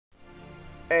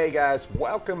Hey guys,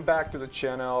 welcome back to the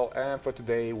channel, and for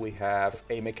today we have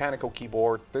a mechanical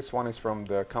keyboard. This one is from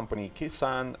the company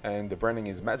Qisan and the branding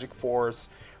is Magicforce.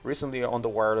 Recently on the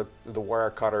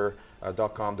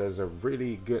wirecutter.com there's a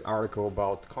really good article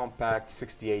about compact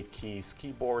 68 keys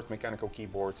keyboard, mechanical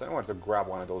keyboards. I wanted to grab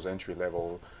one of those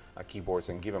entry-level keyboards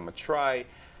and give them a try.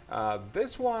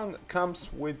 This one comes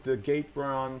with the gate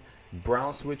brown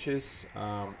switches.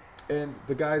 And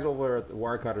the guys over at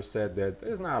Wirecutter said that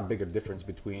there's not a bigger difference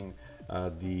between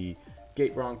the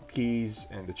gate brown keys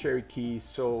and the cherry keys.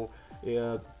 So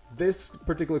this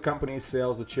particular company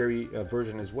sells the cherry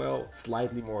version as well,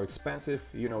 slightly more expensive.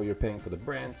 You know, you're paying for the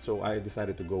brand. So I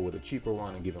decided to go with a cheaper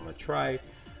one and give them a try.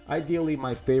 Ideally,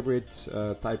 my favorite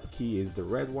type of key is the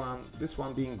red one. This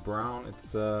one being brown,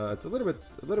 it's a little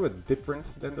bit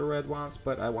different than the red ones,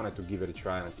 but I wanted to give it a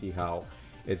try and see how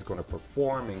it's going to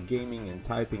perform in gaming and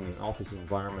typing in office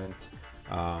environment.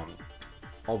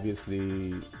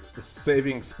 Obviously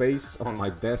saving space on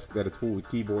my desk that it's full with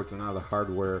keyboards and other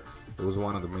hardware. It was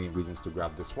one of the main reasons to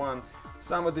grab this one.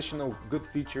 Some additional good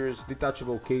features: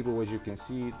 detachable cable. As you can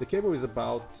see, the cable is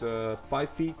about 5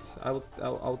 feet. I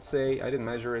would say. I didn't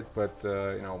measure it, but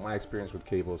you know, my experience with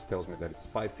cables tells me that it's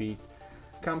 5 feet.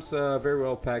 Comes very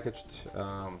well packaged.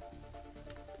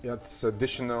 It's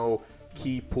additional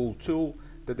key pull tool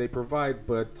that they provide,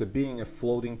 but being a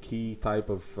floating key type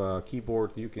of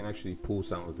keyboard, you can actually pull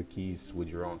some of the keys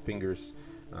with your own fingers,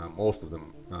 most of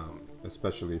them,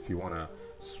 especially if you want to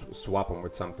swap them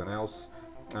with something else.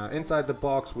 Inside the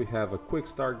box we have a quick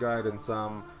start guide and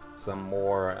some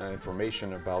more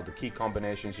information about the key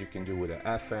combinations you can do with the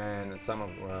FN, and some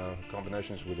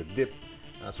combinations with the dip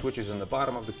switches on the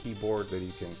bottom of the keyboard that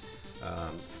you can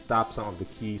stop some of the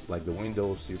keys, like the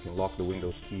Windows. You can lock the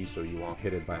Windows key so you won't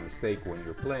hit it by mistake when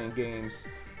you're playing games,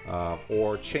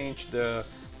 or change the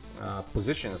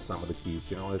position of some of the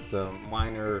keys. You know, it's a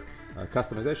minor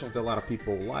customization that a lot of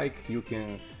people like. You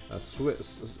can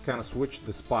kind of switch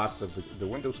the spots of the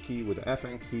Windows key with the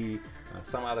FN key,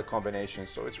 some other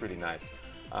combinations, so it's really nice.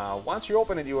 Once you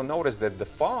open it, you will notice that the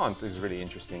font is really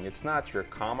interesting. It's not your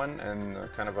common and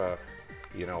kind of a,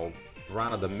 you know,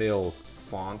 run-of-the-mill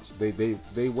font.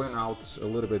 They went out a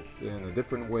little bit in a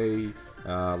different way.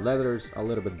 Letters a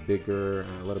little bit bigger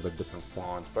and a little bit different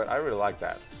font, but I really like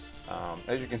that.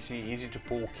 As you can see, easy to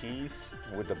pull keys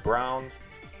with the brown,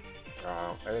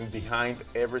 and behind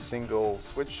every single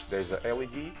switch there's a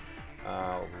LED.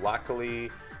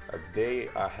 Luckily they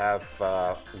have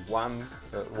one,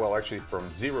 well, actually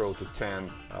from 0 to 10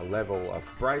 level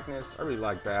of brightness. I really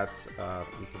like that.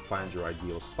 You can find your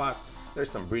ideal spot. There's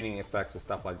some breathing effects and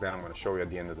stuff like that. I'm going to show you at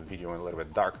the end of the video in a little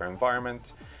bit darker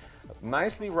environment.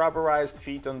 Nicely rubberized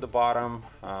feet on the bottom.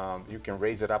 You can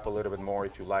raise it up a little bit more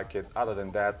if you like it. Other than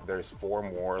that, there's 4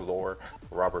 more lower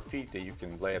rubber feet that you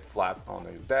can lay it flat on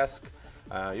your desk.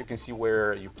 You can see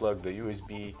where you plug the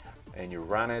USB and you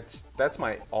run it. That's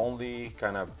my only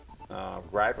kind of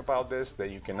gripe about this,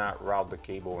 that you cannot route the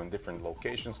cable in different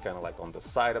locations, kind of like on the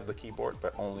side of the keyboard,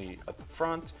 but only at the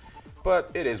front. But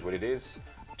it is what it is.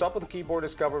 Top of the keyboard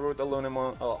is covered with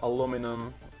aluminum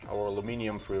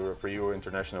for you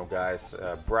international guys.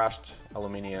 Brushed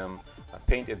aluminum,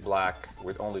 painted black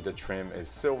with only the trim is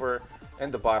silver,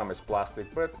 and the bottom is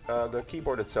plastic. But the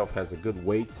keyboard itself has a good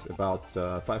weight, about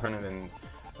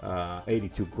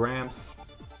 582 grams,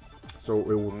 so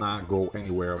it will not go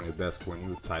anywhere on your desk when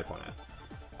you type on it.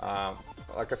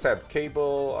 Like I said,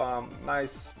 cable,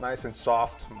 nice and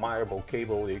soft, malleable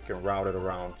cable. You can route it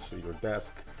around your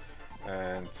desk.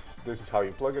 And this is how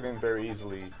you plug it in very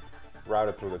easily. Route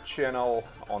it through the channel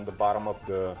on the bottom of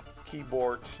the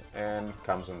keyboard and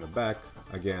comes in the back.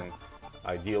 Again,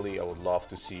 ideally I would love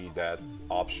to see that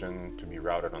option to be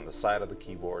routed on the side of the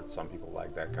keyboard. Some people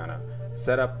like that kind of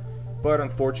setup, but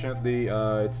unfortunately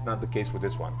it's not the case with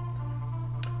this one.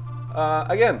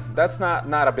 Again, that's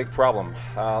not a big problem.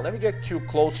 Let me get you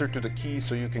closer to the key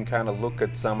so you can kind of look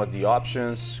at some of the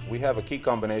options. We have a key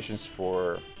combinations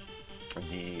for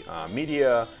the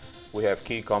media. We have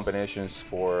key combinations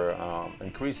for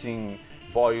increasing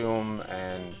volume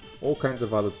and all kinds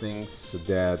of other things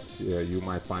that you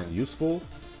might find useful.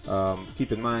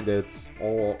 Keep in mind that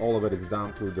all of it is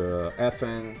down to the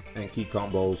FN and key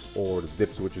combos, or the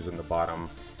dip switches in the bottom,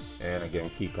 and again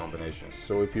key combinations.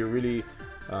 So if you really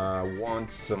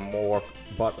want some more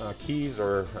keys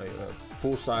or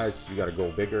full size, you got to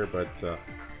go bigger, but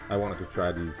I wanted to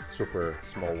try these super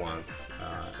small ones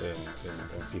and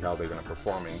see how they're going to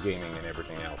perform in gaming and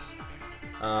everything else.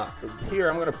 Here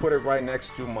I'm going to put it right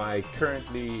next to my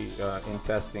currently in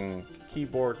testing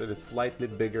keyboard, that it's slightly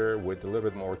bigger with a little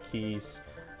bit more keys.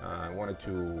 I wanted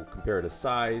to compare the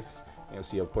size. You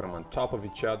see, I'll put them on top of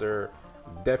each other.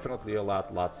 Definitely a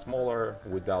lot smaller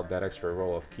without that extra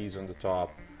row of keys on the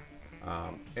top,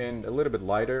 and a little bit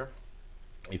lighter.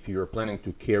 If you're planning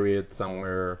to carry it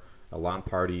somewhere, LAN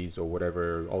parties or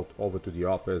whatever, over to the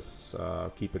office,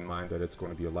 keep in mind that it's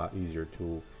going to be a lot easier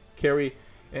to carry.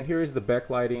 And here is the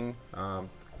backlighting,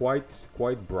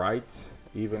 quite bright,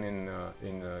 even in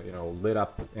you know, lit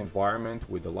up environment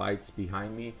with the lights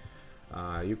behind me.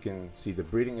 You can see the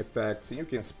breathing effects. You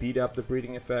can speed up the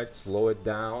breathing effect, slow it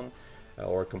down,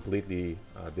 or completely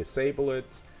disable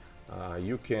it.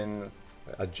 You can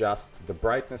adjust the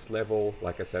brightness level,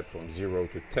 like I said, from 0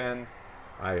 to 10.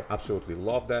 I absolutely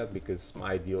love that because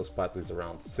my ideal spot is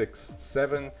around 6,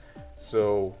 7.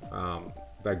 So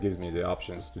that gives me the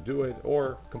options to do it,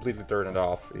 or completely turn it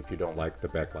off if you don't like the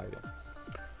backlighting.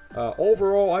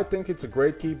 Overall, I think it's a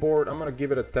great keyboard. I'm gonna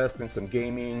give it a test in some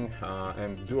gaming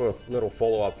and do a little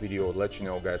follow-up video to let you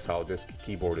know, guys, how this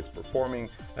keyboard is performing.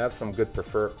 I have some good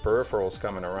peripherals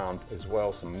coming around as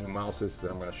well, some new mouses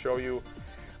that I'm gonna show you.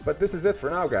 But this is it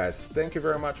for now, guys. Thank you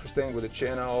very much for staying with the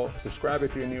channel. Subscribe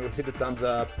if you're new, hit the thumbs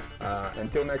up.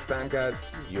 Until next time,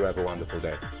 guys, you have a wonderful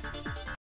day.